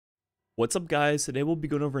What's up guys, today we'll be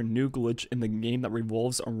going over a new glitch in the game that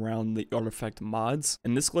revolves around the artifact mods,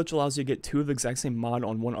 and this glitch allows you to get two of the exact same mod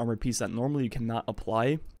on one armor piece that normally you cannot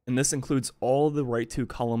apply, and this includes all the right two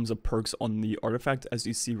columns of perks on the artifact as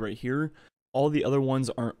you see right here. All the other ones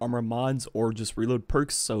aren't armor mods or just reload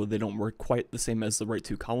perks, so they don't work quite the same as the right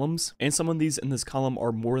two columns. And some of these in this column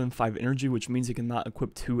are more than 5 energy, which means you cannot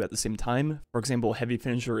equip 2 at the same time. For example, heavy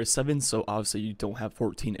finisher is 7, so obviously you don't have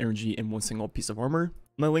 14 energy in one single piece of armor.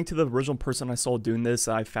 I'm gonna link to the original person I saw doing this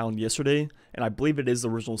that I found yesterday, and I believe it is the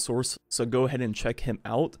original source, so go ahead and check him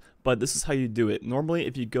out. But this is how you do it. Normally,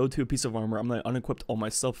 if you go to a piece of armor, I'm gonna unequip all my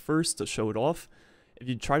stuff first to show it off. If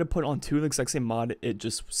you try to put on 2 of the exact same mod, it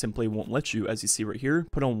just simply won't let you, as you see right here.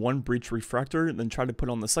 Put on 1 breach refractor, then try to put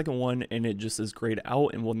on the second one, and it just is grayed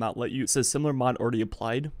out and will not let you. It says similar mod already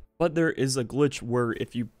applied. But there is a glitch where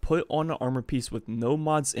if you put on an armor piece with no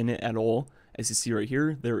mods in it at all, as you see right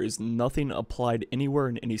here, there is nothing applied anywhere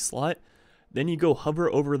in any slot. Then you go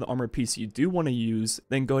hover over the armor piece you do want to use,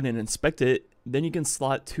 then go ahead and inspect it. Then you can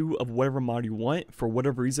slot 2 of whatever mod you want. For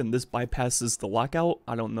whatever reason, this bypasses the lockout.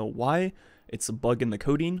 I don't know why. It's a bug in the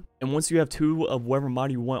coding. And once you have 2 of whatever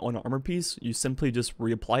mod you want on an armor piece, you simply just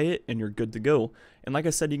reapply it and you're good to go. And like I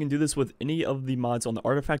said, you can do this with any of the mods on the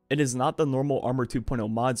artifact. It is not the normal Armor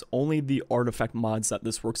 2.0 mods, only the artifact mods that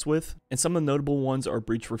this works with. And some of the notable ones are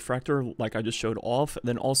Breach Refractor, like I just showed off,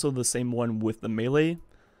 then also the same one with the melee.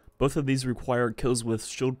 Both of these require kills with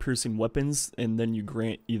shield-piercing weapons, and then you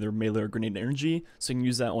grant either melee or grenade energy, so you can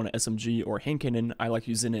use that on an SMG or hand cannon. I like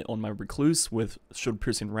using it on my Recluse with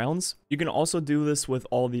shield-piercing rounds. You can also do this with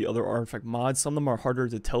all the other artifact mods. Some of them are harder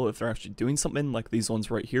to tell if they're actually doing something, like these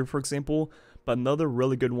ones right here, for example. But another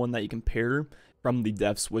really good one that you can pair from the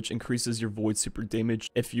Deaths, which increases your Void super damage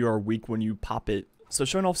if you are weak when you pop it. So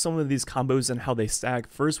showing off some of these combos and how they stack,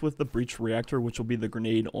 first with the Breach Reactor, which will be the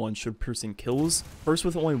grenade on shield-piercing kills. First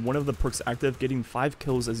with only one of the perks active, getting 5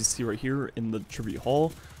 kills as you see right here in the Tribute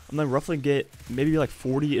Hall. I'm going to roughly get maybe like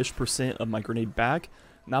 40-ish% of my grenade back.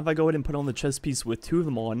 Now if I go ahead and put on the chest piece with 2 of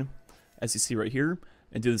them on, as you see right here,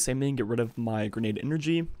 and do the same thing, get rid of my grenade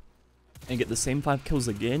energy, and get the same 5 kills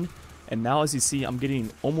again. And now as you see, I'm getting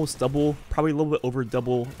almost double, probably a little bit over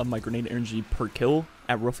double of my grenade energy per kill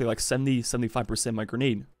at roughly like 70-75% of my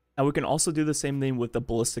grenade. Now we can also do the same thing with the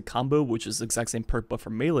ballistic combo, which is the exact same perk but for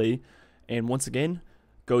melee. And once again,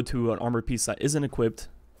 go to an armor piece that isn't equipped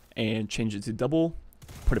and change it to double,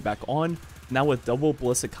 put it back on. Now with double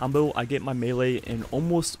ballistic combo, I get my melee in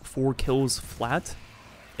almost 4 kills flat.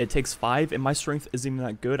 It takes 5, and my strength isn't even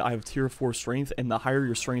that good. I have tier 4 strength, and the higher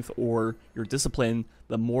your strength or your discipline,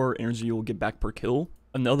 the more energy you'll get back per kill.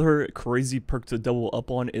 Another crazy perk to double up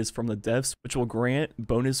on is from the Deaths, which will grant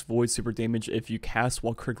bonus void super damage if you cast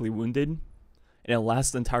while critically wounded, and it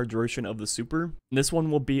lasts the entire duration of the super. And this one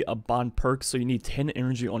will be a bond perk, so you need 10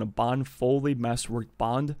 energy on a bond, fully masterwork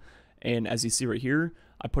bond. And as you see right here,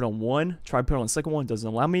 I put on 1, try to put on the second one, doesn't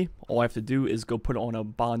allow me. All I have to do is go put on a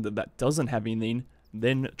bond that doesn't have anything,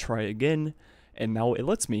 then try again, and now it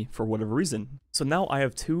lets me for whatever reason. So now I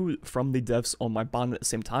have 2 from the Deaths on my bond at the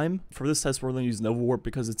same time. For this test, we're going to use Nova Warp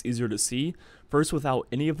because it's easier to see. First, without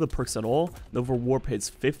any of the perks at all, Nova Warp hits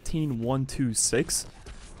 15, 1, 2, 6.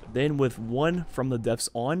 Then with 1 from the Deaths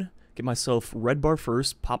on, get myself red bar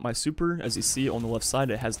first, pop my super. As you see on the left side,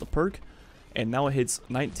 it has the perk, and now it hits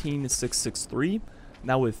 19, 6, 6, 3.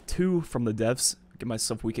 Now with 2 from the Deaths, get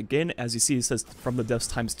myself weak again. As you see, it says from the Deaths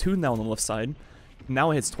times 2 now on the left side.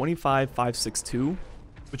 Now it hits 25, 5, 6, 2,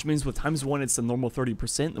 which means with times 1 it's the normal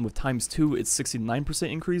 30%, and with times 2 it's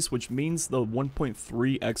 69% increase, which means the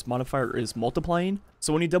 1.3x modifier is multiplying.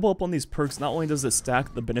 So when you double up on these perks, not only does it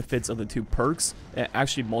stack the benefits of the 2 perks, it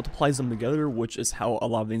actually multiplies them together, which is how a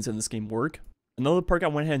lot of things in this game work. Another perk I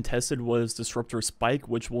went ahead and tested was Disruptor Spike,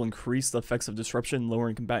 which will increase the effects of disruption,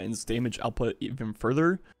 lowering combatants' damage output even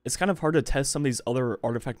further. It's kind of hard to test some of these other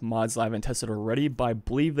artifact mods that I haven't tested already, but I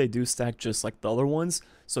believe they do stack just like the other ones.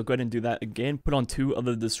 So go ahead and do that again. Put on 2 of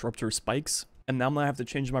the Disruptor Spikes. And now I'm going to have to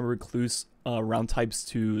change my Recluse round types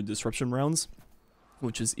to Disruption rounds,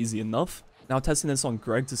 which is easy enough. Now testing this on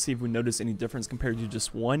Greg to see if we notice any difference compared to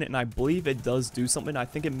just 1, and I believe it does do something. I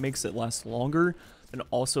think it makes it last longer, and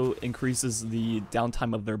also increases the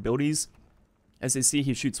downtime of their abilities. As you see,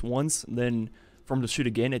 he shoots once, then for him to shoot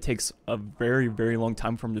again, it takes a very, very long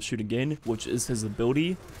time for him to shoot again, which is his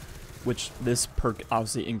ability, which this perk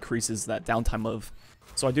obviously increases that downtime of.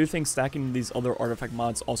 So I do think stacking these other artifact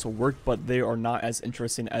mods also work, but they are not as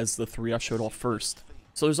interesting as the 3 I showed off first.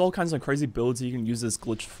 So there's all kinds of crazy builds you can use this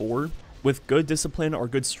glitch for. With good discipline or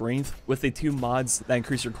good strength, with the 2 mods that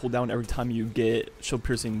increase your cooldown every time you get shield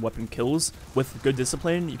piercing weapon kills, with good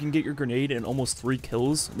discipline, you can get your grenade in almost 3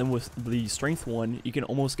 kills. Then with the strength one, you can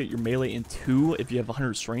almost get your melee in 2 if you have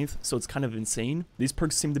 100 strength, so it's kind of insane. These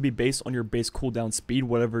perks seem to be based on your base cooldown speed,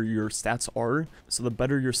 whatever your stats are. So the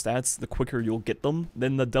better your stats, the quicker you'll get them.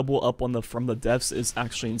 Then the double up on the from the depths is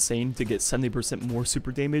actually insane to get 70% more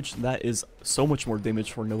super damage. That is so much more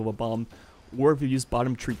damage for Nova Bomb. Or if you use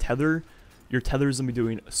bottom tree tether, your tether is going to be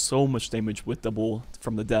doing so much damage with double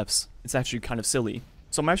from the depths. It's actually kind of silly.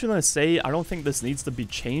 So I'm actually going to say I don't think this needs to be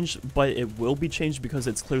changed, but it will be changed because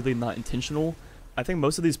it's clearly not intentional. I think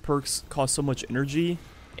most of these perks cost so much energy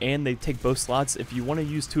and they take both slots. If you want to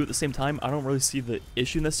use 2 at the same time, I don't really see the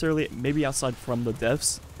issue necessarily. Maybe outside from the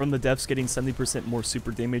depths. From the depths, getting 70% more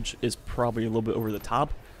super damage is probably a little bit over the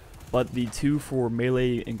top. But the 2 for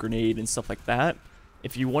melee and grenade and stuff like that,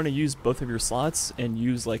 if you want to use both of your slots and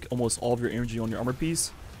use like almost all of your energy on your armor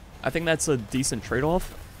piece, I think that's a decent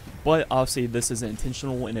trade-off. But obviously this isn't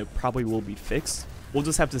intentional and it probably will be fixed. We'll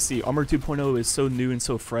just have to see. Armor 2.0 is so new and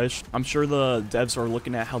so fresh. I'm sure the devs are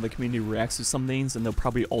looking at how the community reacts to some things and they'll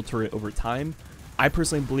probably alter it over time. I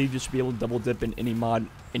personally believe you should be able to double dip in any mod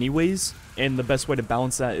anyways, and the best way to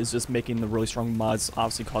balance that is just making the really strong mods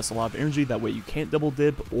obviously cost a lot of energy. That way you can't double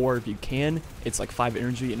dip, or if you can, it's like 5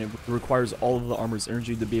 energy and it requires all of the armor's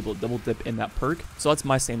energy to be able to double dip in that perk. So that's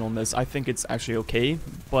my stand on this. I think it's actually okay,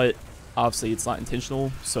 but obviously it's not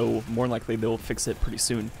intentional, so more than likely they'll fix it pretty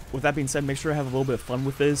soon. With that being said, make sure to have a little bit of fun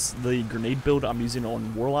with this. The grenade build I'm using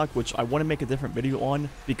on Warlock, which I want to make a different video on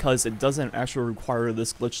because it doesn't actually require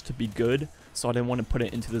this glitch to be good, so I didn't want to put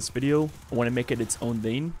it into this video. I want to make it its own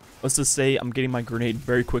thing. Let's just say I'm getting my grenade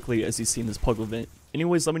very quickly as you see in this pug event.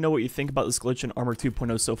 Anyways, let me know what you think about this glitch in Armor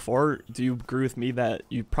 2.0 so far. Do you agree with me that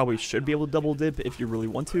you probably should be able to double dip if you really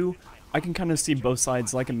want to? I can kind of see both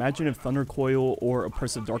sides. Like, imagine if Thunder Coil or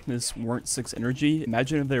Oppressive Darkness weren't 6 energy.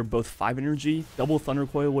 Imagine if they're both 5 energy. Double Thunder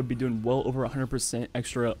Coil would be doing well over 100%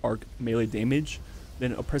 extra arc melee damage.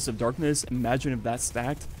 Then Oppressive Darkness, imagine if that's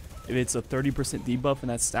stacked. If it's a 30% debuff and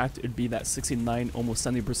that's stacked, it'd be that 69, almost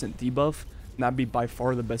 70% debuff. And that'd be by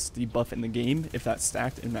far the best debuff in the game if that's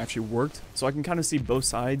stacked and actually worked. So I can kind of see both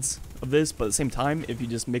sides of this, but at the same time, if you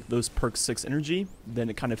just make those perks 6 energy, then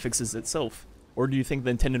it kind of fixes itself. Or do you think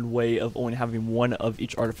the intended way of only having one of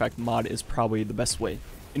each artifact mod is probably the best way?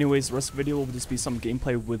 Anyways, the rest of the video will just be some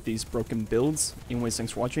gameplay with these broken builds. Anyways,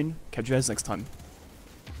 thanks for watching. Catch you guys next time.